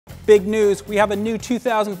big news. We have a new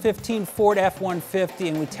 2015 Ford F-150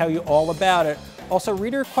 and we tell you all about it. Also,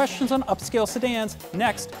 reader questions on upscale sedans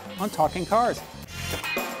next on Talking Cars.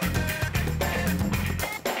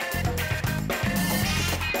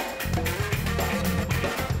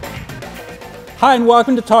 Hi, and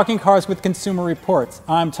welcome to Talking Cars with Consumer Reports.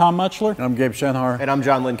 I'm Tom Muchler. And I'm Gabe Shenhar. And I'm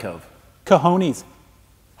John Lincove. Cojones.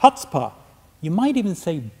 Chutzpah. You might even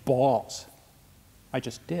say balls. I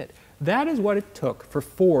just did. That is what it took for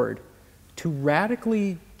Ford to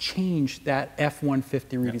radically change that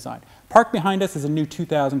F-150 redesign. Parked behind us is a new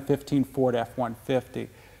 2015 Ford F-150.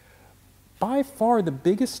 By far the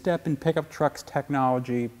biggest step in pickup trucks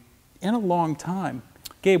technology in a long time.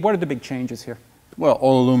 Gabe, what are the big changes here? Well,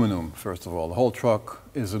 all aluminum, first of all. The whole truck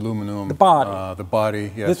is aluminum. The body. The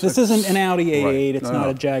body, yes. This isn't an Audi A8, right. It's not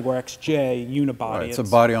a Jaguar XJ unibody. Right. It's a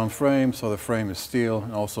body on frame, so the frame is steel,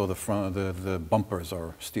 and also the front, the bumpers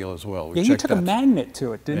are steel as well. Yeah, you took a magnet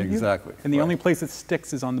to it, didn't you? Exactly. And the only place it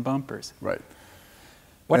sticks is on the bumpers. Right.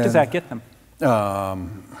 What does that get them?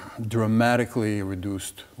 Dramatically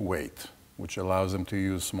reduced weight, which allows them to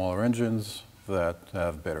use smaller engines that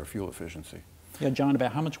have better fuel efficiency. Yeah, John,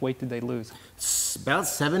 about how much weight did they lose? It's about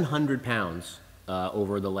 700 pounds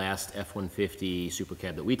over the last F-150 Super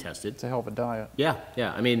Cab that we tested. It's a hell of a diet. Yeah.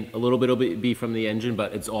 I mean, a little bit will be from the engine,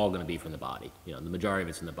 but it's all going to be from the body. You know, the majority of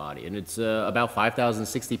it's in the body. And it's about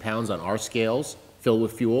 5,060 pounds on our scales, filled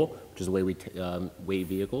with fuel, which is the way we weigh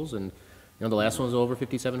vehicles. And, you know, the last one was over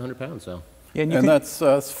 5,700 pounds, so. Yeah, and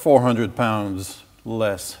that's 400 pounds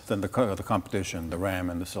less than the competition, the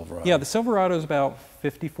Ram and the Silverado. Yeah, the Silverado is about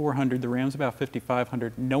 5,400, the Ram's about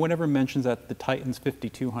 5,500. No one ever mentions that the Titan's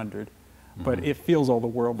 5,200, but it feels all the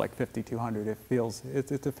world like 5,200. It feels,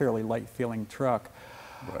 it's a fairly light feeling truck.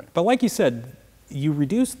 Right. But like you said, you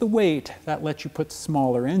reduce the weight, that lets you put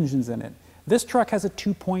smaller engines in it. This truck has a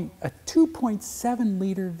 2.7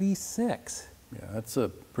 liter V6. Yeah, that's a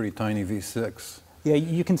pretty tiny V6. Yeah,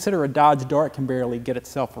 you consider a Dodge Dart can barely get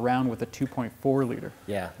itself around with a 2.4 liter.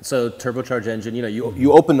 Yeah, so turbocharged engine, you know,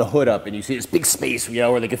 you open the hood up and you see this big space, you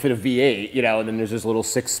know, where they could fit a V8, you know, and then there's this little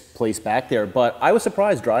 6th place back there. But I was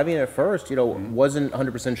surprised driving it at first, you know, wasn't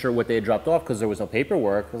 100% sure what they had dropped off because there was no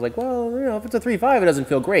paperwork. I was like, well, you know, if it's a 3.5, it doesn't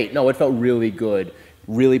feel great. No, it felt really good,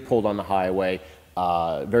 really pulled on the highway,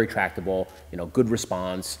 very tractable, you know, good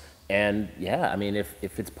response. And yeah, I mean, if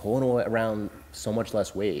it's pulling around so much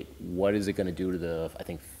less weight, what is it going to do to the, I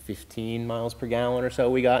think, 15 miles per gallon or so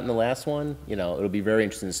we got in the last one? You know, it'll be very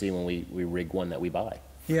interesting to see when we rig one that we buy.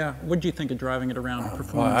 Yeah. What did you think of driving it around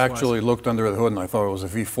performance-wise? Well, I actually looked under the hood and I thought it was a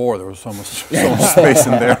V4. There was so much space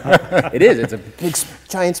in there. It is. It's a big,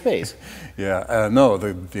 giant space. Yeah. No,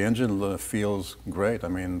 the engine feels great. I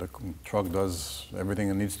mean, the truck does everything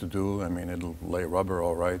it needs to do. I mean, it'll lay rubber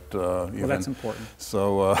all right. Well, that's important.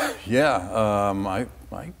 So, yeah, I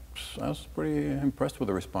was pretty impressed with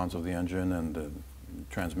the response of the engine and the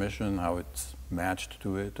transmission, how it's matched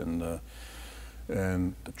to it, and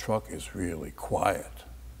the truck is really quiet.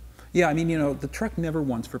 Yeah, I mean, you know, the truck never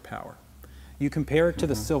wants for power. You compare it to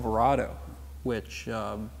the Silverado, which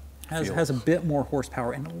has a bit more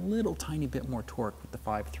horsepower and a little tiny bit more torque with the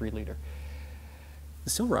 5.3 liter. The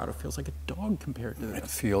Silverado feels like a dog compared to this. It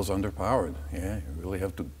feels underpowered. Yeah, you really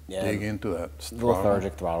have to dig into that. The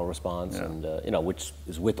lethargic throttle response, and you know, which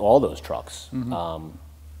is with all those trucks. I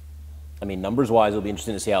mean, numbers-wise, it'll be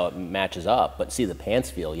interesting to see how it matches up. But see the pants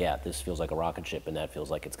feel. Yeah, this feels like a rocket ship, and that feels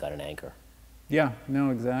like it's got an anchor. Yeah,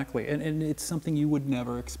 no, exactly, and it's something you would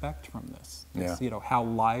never expect from this. It's, you know, how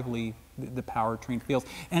lively the powertrain feels,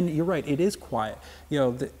 and you're right, it is quiet. You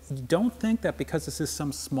know, you don't think that because this is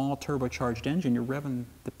some small turbocharged engine, you're revving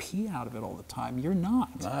the pee out of it all the time. You're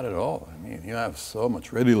not. Not at all. I mean, you have so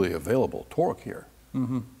much readily available torque here.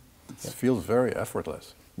 It feels very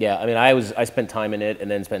effortless. Yeah, I mean, I spent time in it and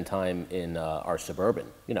then spent time in our Suburban,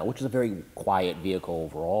 you know, which is a very quiet vehicle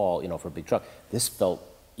overall, you know, for a big truck. This felt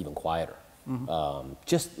even quieter.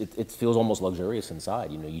 It feels almost luxurious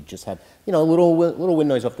inside. You know, you just have, you know, a little wind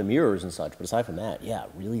noise off the mirrors and such. But aside from that, yeah,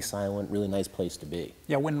 really silent, really nice place to be.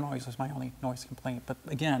 Yeah, wind noise is my only noise complaint. But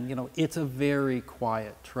again, you know, it's a very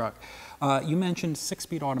quiet truck. You mentioned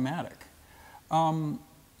 6-speed automatic. A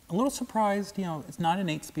little surprised, you know, it's not an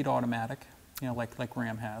 8-speed automatic, you know, like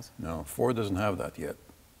Ram has. No, Ford doesn't have that yet.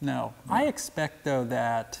 No. I expect, though,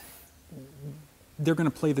 that they're going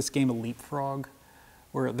to play this game of leapfrog,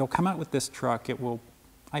 where they'll come out with this truck. It will,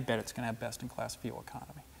 I bet it's going to have best-in-class fuel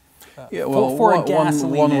economy. Yeah, well, for a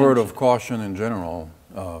gasoline one word engine. of caution in general,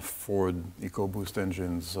 Ford EcoBoost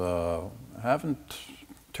engines haven't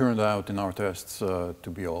turned out in our tests to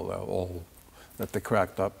be all that they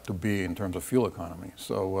cracked up to be in terms of fuel economy.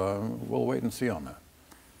 So we'll wait and see on that.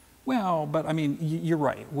 Well, but I mean, you're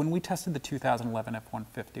right. When we tested the 2011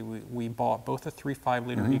 F-150, we bought both a 3.5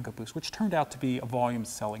 liter EcoBoost, which turned out to be a volume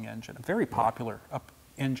selling engine, a very popular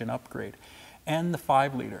engine upgrade, and the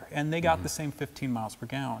 5 liter, and they got the same 15 miles per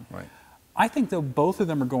gallon. Right. I think though both of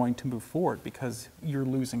them are going to move forward because you're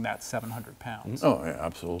losing that 700 pounds. Oh, yeah,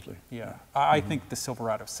 absolutely. Yeah, I think the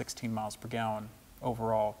Silverado 16 miles per gallon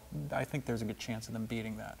overall, I think there's a good chance of them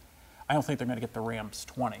beating that. I don't think they're going to get the Ram's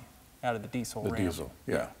 20 out of the diesel Ram. The diesel,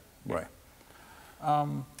 yeah. Right.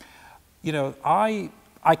 You know, I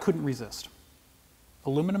couldn't resist.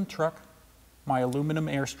 Aluminum truck, my aluminum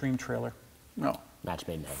Airstream trailer. No. Match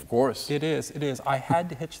made in heaven. Of course. It is, it is. I had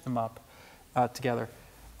to hitch them up together.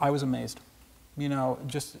 I was amazed. You know,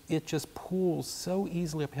 it just pulls so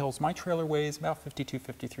easily up hills. My trailer weighs about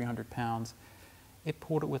 5,300 pounds. It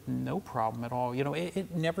pulled it with no problem at all. You know,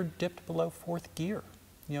 it never dipped below fourth gear.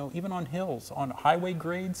 You know, even on hills, on highway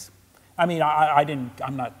grades. I mean,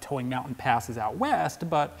 I'm not towing mountain passes out west,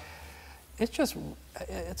 but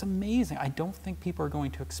it's amazing. I don't think people are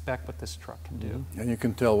going to expect what this truck can do. And you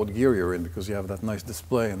can tell what gear you're in because you have that nice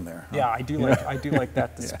display in there. Huh? Yeah, I do like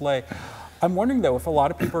that display. I'm wondering though if a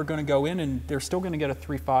lot of people are going to go in and they're still going to get a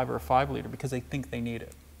 3.5 or a 5 liter because they think they need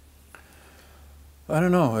it. I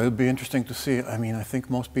don't know. It'll be interesting to see. I mean, I think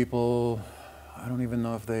most people, I don't even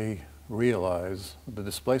know if they realize the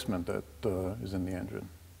displacement that is in the engine.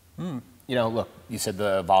 You know, look, you said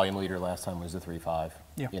the volume leader last time was the 3.5.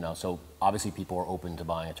 Yeah. You know, so obviously people are open to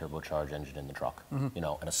buying a turbocharged engine in the truck, you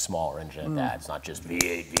know, and a smaller engine at that. It's not just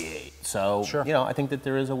V8. So, Sure. you know, I think that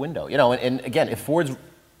there is a window. You know, and again, if Ford's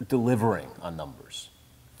delivering on numbers,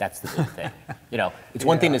 that's the big thing. You know, it's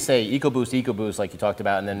one thing to say EcoBoost, like you talked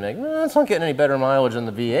about, and then like, well, it's not getting any better mileage than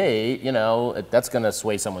the V8. You know, that's going to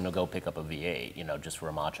sway someone to go pick up a V8. You know, just for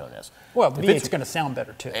a macho-ness. Well, the V8's going to sound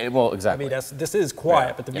better too. Well, exactly. I mean, this is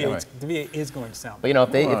quiet, but the Yeah, V8 is going to sound But better. you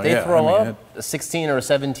know, if they throw I mean, up a 16 or a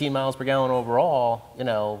 17 miles per gallon overall, you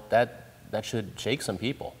know, that should shake some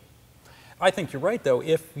people. I think you're right though.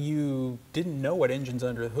 If you didn't know what engine's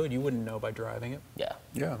under the hood, you wouldn't know by driving it. Yeah.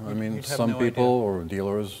 Yeah, I mean, You'd have some no people idea. or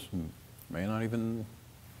dealers may not even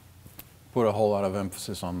put a whole lot of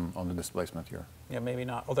emphasis on the displacement here. Yeah, maybe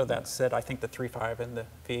not. Although that said, I think the 3.5 and the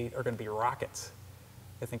V8 are going to be rockets.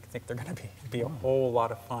 I think they're going to be a whole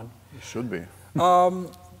lot of fun. It should be.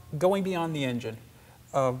 Going beyond the engine,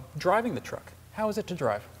 driving the truck. How is it to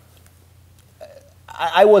drive?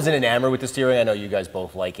 I wasn't enamored with the steering. I know you guys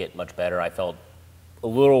both like it much better. I felt a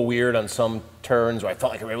little weird on some turns where I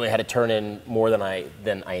felt like I really had to turn in more than I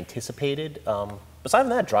anticipated. Aside from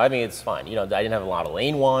that, driving it's fine. You know, I didn't have a lot of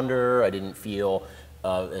lane wander. I didn't feel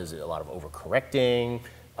as a lot of overcorrecting.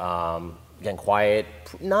 Again, quiet,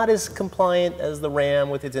 not as compliant as the Ram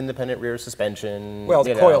with its independent rear suspension. Well,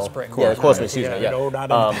 the coil spring. Yeah, the coil spring. Excuse me. Yeah, no, not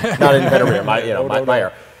independent rear. My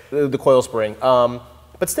error. The coil spring.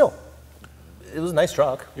 But still, it was a nice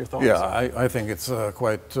truck. Your thoughts? Yeah, I think it's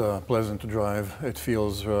quite pleasant to drive. It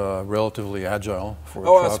feels relatively agile for a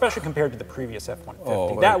truck. Especially compared to the previous F-150.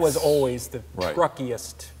 Oh, that was it's- always the right.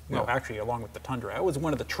 truckiest, well, Yeah. actually along with the Tundra, that was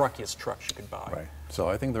one of the truckiest trucks you could buy. Right. So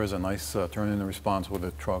I think there's a nice turn-in response with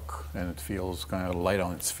the truck, and it feels kind of light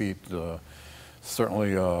on its feet.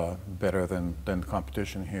 Certainly better than the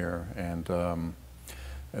competition here, and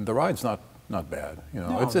the ride's not bad. You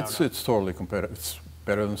know, No, it's totally competitive. It's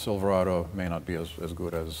better than Silverado. May not be as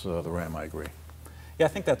good as the Ram. I agree. Yeah, I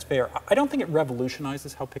think that's fair. I don't think it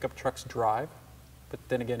revolutionizes how pickup trucks drive, but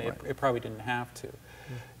then again, Right. it probably didn't have to.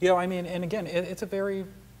 You know, I mean, and again, it's a very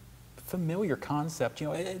familiar concept. You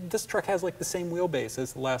know, this truck has like the same wheelbase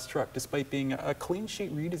as the last truck, despite being a clean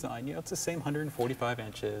sheet redesign. You know, it's the same 145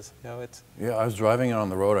 inches. You know, it's Yeah, I was driving it on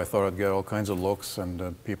the road. I thought I'd get all kinds of looks,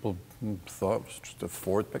 and people thought it was just a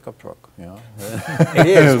Ford pickup truck. You know. It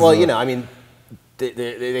is. Well, you know, I mean,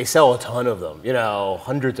 they sell a ton of them. You know,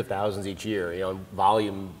 hundreds of thousands each year. You know,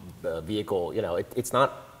 volume vehicle. You know, it's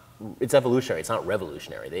evolutionary. It's not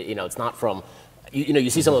revolutionary. You know, it's not from. You know, you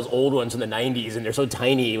see some of those old ones in the 90s, and they're so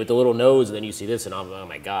tiny with the little nose, and then you see this, and oh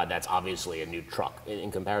my God, that's obviously a new truck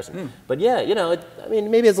in comparison. But yeah, you know, I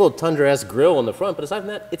mean, maybe it's a little Tundra-esque grill on the front, but aside from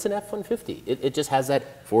that, it's an F-150. It just has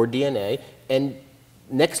that Ford DNA, and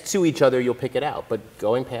next to each other, you'll pick it out. But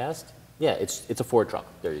going past, yeah, it's a Ford truck.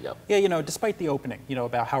 There you go. Yeah, you know, despite the opening, you know,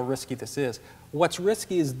 about how risky this is, what's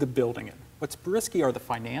risky is the building it. What's risky are the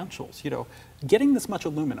financials. You know, getting this much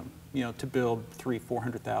aluminum, you know, to build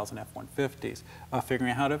 400,000 F-150s,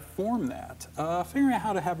 figuring out how to form that, figuring out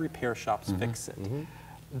how to have repair shops fix it.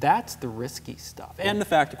 That's the risky stuff. And the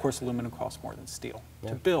fact, of course, aluminum costs more than steel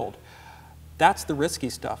to build. That's the risky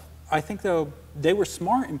stuff. I think, though, they were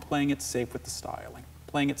smart in playing it safe with the styling,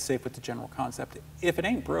 playing it safe with the general concept. If it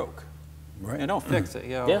ain't broke, Right. And don't fix it. You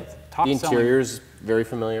know, Yeah. top The selling. interior's very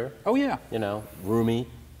familiar. Oh yeah. You know, roomy,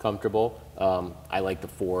 comfortable. I like the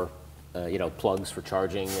 4, you know, plugs for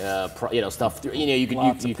charging, you know, stuff. You know, you could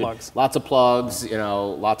Lots you of could plugs. lots of plugs. You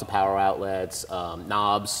know, lots of power outlets,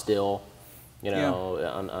 knobs still. You know,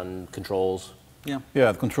 on controls. Yeah.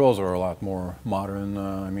 Yeah, the controls are a lot more modern.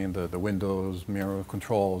 I mean, the windows, mirror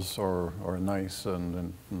controls are nice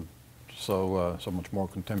and so much more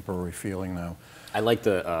contemporary feeling now. I like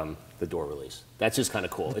the door release. That's just kind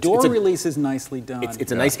of cool. Door release is nicely done.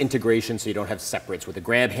 It's a nice integration, so you don't have separates with a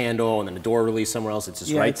grab handle and then the door release somewhere else. It's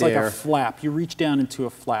just right it's there. like a flap. You reach down into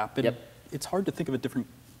a flap, and Yep. it's hard to think of a different.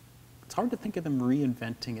 It's hard to think of them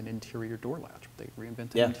reinventing an interior door latch. They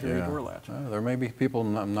reinvented an interior door latch. There may be people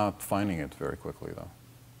not finding it very quickly,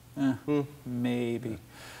 though. Maybe.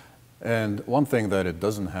 And one thing that it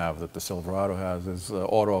doesn't have that the Silverado has is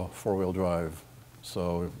auto 4-wheel drive.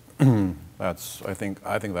 So that's I think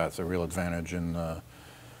that's a real advantage in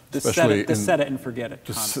especially the set it and forget it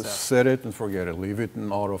just concept. set it and forget it. Leave it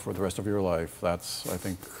in auto for the rest of your life. That's I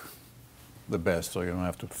think the best. So you don't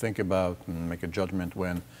have to think about and make a judgment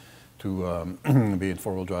when to be in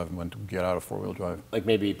 4-wheel drive and when to get out of 4-wheel drive. Like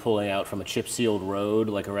maybe pulling out from a chip-sealed road,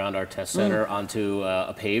 like around our test center, onto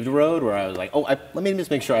a paved road, where I was like, oh, let me just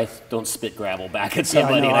make sure I don't spit gravel back at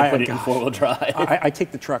somebody and I put it in 4-wheel drive. I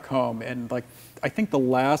take the truck home, and like I think the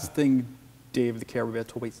last thing Dave the Caravan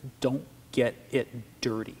told me is don't get it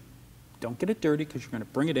dirty. Don't get it dirty because you're going to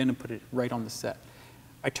bring it in and put it right on the set.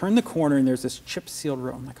 I turn the corner and there's this chip-sealed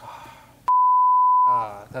road. I'm like,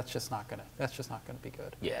 that's just not gonna be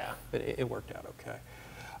good. Yeah. But it worked out okay.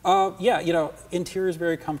 Yeah, you know, interior is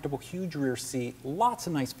very comfortable, huge rear seat, lots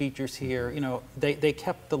of nice features here. You know, they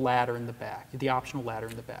kept the ladder in the back, the optional ladder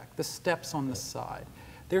in the back, the steps on the side.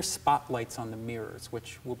 There's spotlights on the mirrors,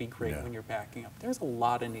 which will be great when you're backing up. There's a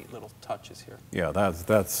lot of neat little touches here. Yeah,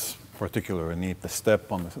 that's particularly neat. The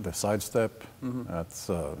step on the side step,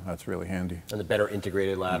 that's really handy. And the better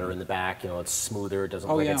integrated ladder in the back, you know, it's smoother. It doesn't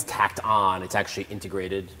look like it's tacked on. It's actually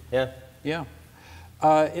integrated. Yeah. Yeah.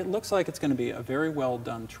 It looks like it's going to be a very well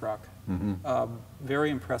done truck. Very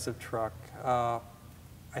impressive truck. I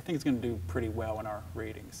think it's going to do pretty well in our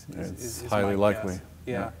ratings. It's is highly my likely. guess.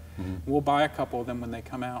 Yeah. We'll buy a couple of them when they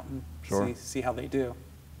come out and see how they do.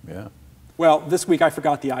 Yeah. Well, this week I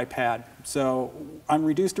forgot the iPad, so I'm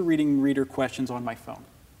reduced to reading reader questions on my phone.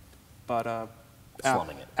 But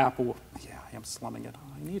Slumming it. Apple, yeah, I am slumming it.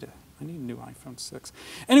 I need a new iPhone 6.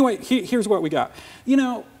 Anyway, here's what we got. You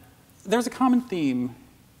know, there's a common theme.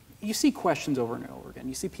 You see questions over and over again.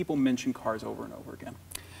 You see people mention cars over and over again.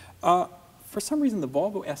 For some reason, the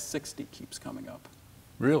Volvo S60 keeps coming up.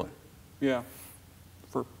 Really? Yeah.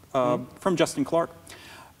 From Justin Clark.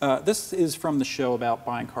 This is from the show about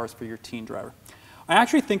buying cars for your teen driver. I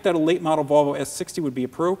actually think that a late model Volvo S60 would be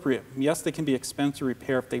appropriate. Yes, they can be expensive to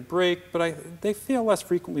repair if they break, but they fail less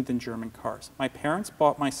frequently than German cars. My parents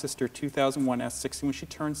bought my sister a 2001 S60 when she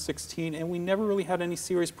turned 16, and we never really had any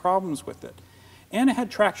serious problems with it. And it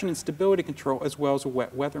had traction and stability control as well as a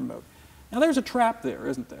wet weather mode. Now there's a trap there,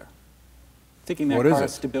 isn't there? Thinking that car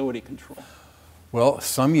has stability control. Well,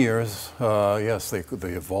 some years, yes, the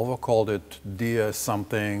Volvo called it DS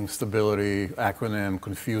something, stability, acronym,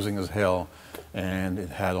 confusing as hell, and it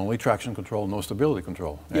had only traction control, no stability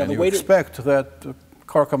control. Yeah, and you expect that a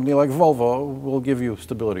car company like Volvo will give you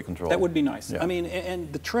stability control. That would be nice. Yeah. I mean,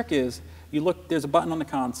 and the trick is, you look, there's a button on the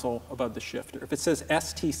console above the shifter. If it says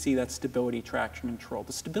STC, that's stability traction control.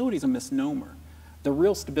 The stability is a misnomer. The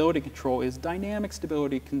real stability control is dynamic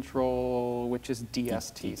stability control, which is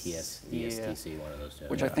DSTC. DSTC, one of those two.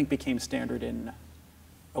 Which I think became standard in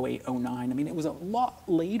 08, 09. I mean, it was a lot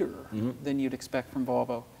later than you'd expect from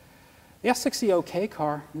Volvo. The S60 OK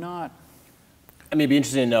car, not. I mean, it'd be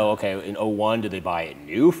interesting to know, okay, in 01, did they buy it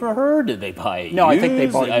new for her? Did they buy it No, used? I think they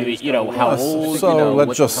bought it I mean, used. you know, how old, So you know,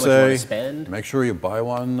 let's just how much you wanna say, spend? make sure you buy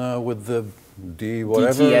one with the D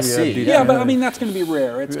whatever. DTSC. Yeah, but I mean, that's going to be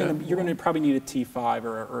rare. It's you're going to probably need a T5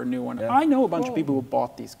 or a new one. Yeah. I know a bunch of people who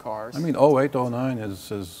bought these cars. I mean, 08, 09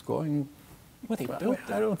 is going. Well, they built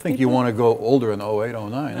I don't think you want to go older in 08,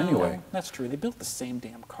 09 anyway. No, that's true. They built the same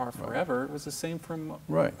damn car forever. It was the same from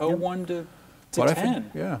Right. 01 to But I 10. think,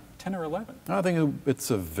 yeah. 10 or 11. I think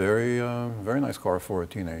it's a very, very nice car for a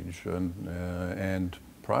teenage, and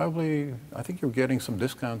probably I think you're getting some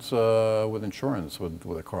discounts with insurance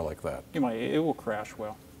with a car like that. You might, it will crash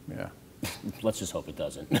well. Yeah. Let's just hope it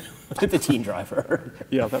doesn't. The teen driver.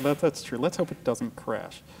 Yeah, that's true. Let's hope it doesn't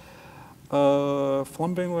crash.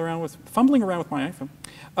 Fumbling around with my iPhone.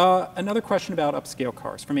 Another question about upscale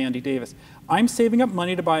cars from Andy Davis. I'm saving up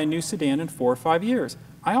money to buy a new sedan in 4 or 5 years.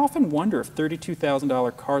 I often wonder if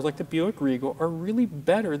 $32,000 cars like the Buick Regal are really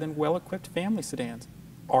better than well-equipped family sedans.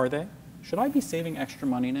 Are they? Should I be saving extra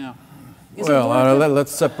money now? Well,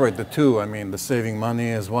 let's separate the two. I mean, the saving money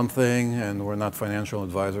is one thing, and we're not financial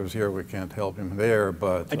advisors here. We can't help him there.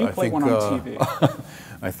 But I do play one on TV.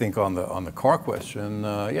 I think on the car question,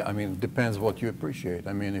 yeah. I mean, it depends what you appreciate.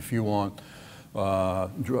 I mean, if you want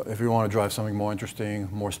to drive something more interesting,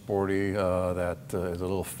 more sporty, that is a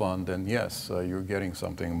little fun, then yes, you're getting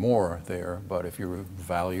something more there. But if you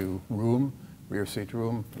value room, rear seat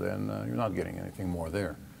room, then you're not getting anything more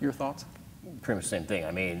there. Your thoughts? Pretty much the same thing.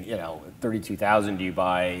 I mean, you know, $32,000, do you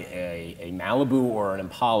buy a Malibu or an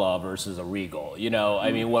Impala versus a Regal? You know,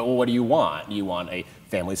 I mean, what do you want? Do you want a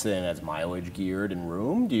family sedan that's mileage geared and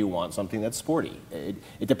room? Do you want something that's sporty?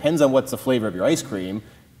 It depends on what's the flavor of your ice cream,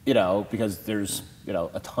 you know, because there's, you know,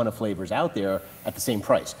 a ton of flavors out there at the same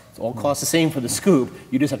price. It all costs the same for the scoop.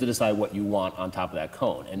 You just have to decide what you want on top of that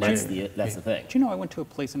cone, and that's the thing. Do you know I went to a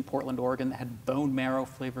place in Portland, Oregon that had bone marrow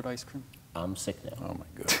flavored ice cream? I'm sick now. Oh my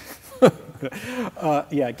goodness.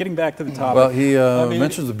 Yeah, getting back to the topic. Well, he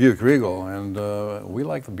mentions the Buick Regal, and we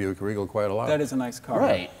like the Buick Regal quite a lot. That is a nice car.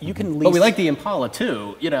 Right. You can lease. But we like the Impala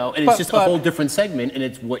too, you know, and it's just a whole different segment, and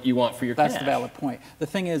it's what you want for your cash. That's the valid point. The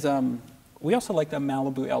thing is, we also like the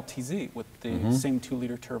Malibu LTZ with the same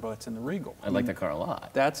 2-liter turbo that's in the Regal. I like that car a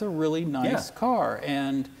lot. That's a really nice car,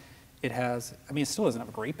 and it has, I mean, it still doesn't have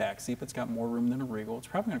a great back seat, but it's got more room than a Regal. It's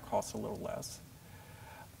probably going to cost a little less.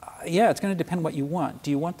 Yeah, it's going to depend what you want. Do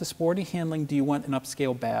you want the sporty handling? Do you want an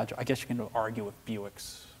upscale badge? I guess you can argue with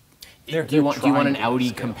Buicks. Do you want an Audi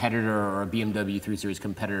competitor or a BMW 3 Series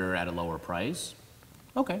competitor at a lower price?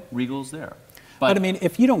 Okay, Regal's there. But I mean,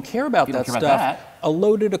 if you don't care about that stuff, a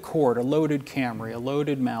loaded Accord, a loaded Camry, a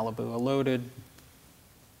loaded Malibu, a loaded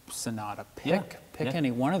Sonata, pick any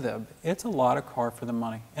one of them. It's a lot of car for the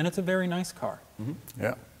money, and it's a very nice car.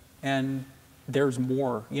 Yeah. And there's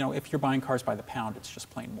more, you know, if you're buying cars by the pound, it's just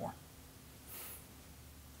plain more.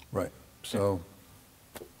 Right. So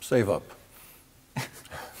save up.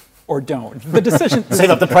 Or don't. The decision.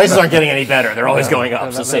 Save up. The prices aren't getting any better. They're always going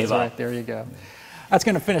up, so save up. Right. There you go. That's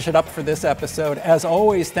going to finish it up for this episode. As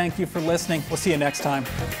always, thank you for listening. We'll see you next time.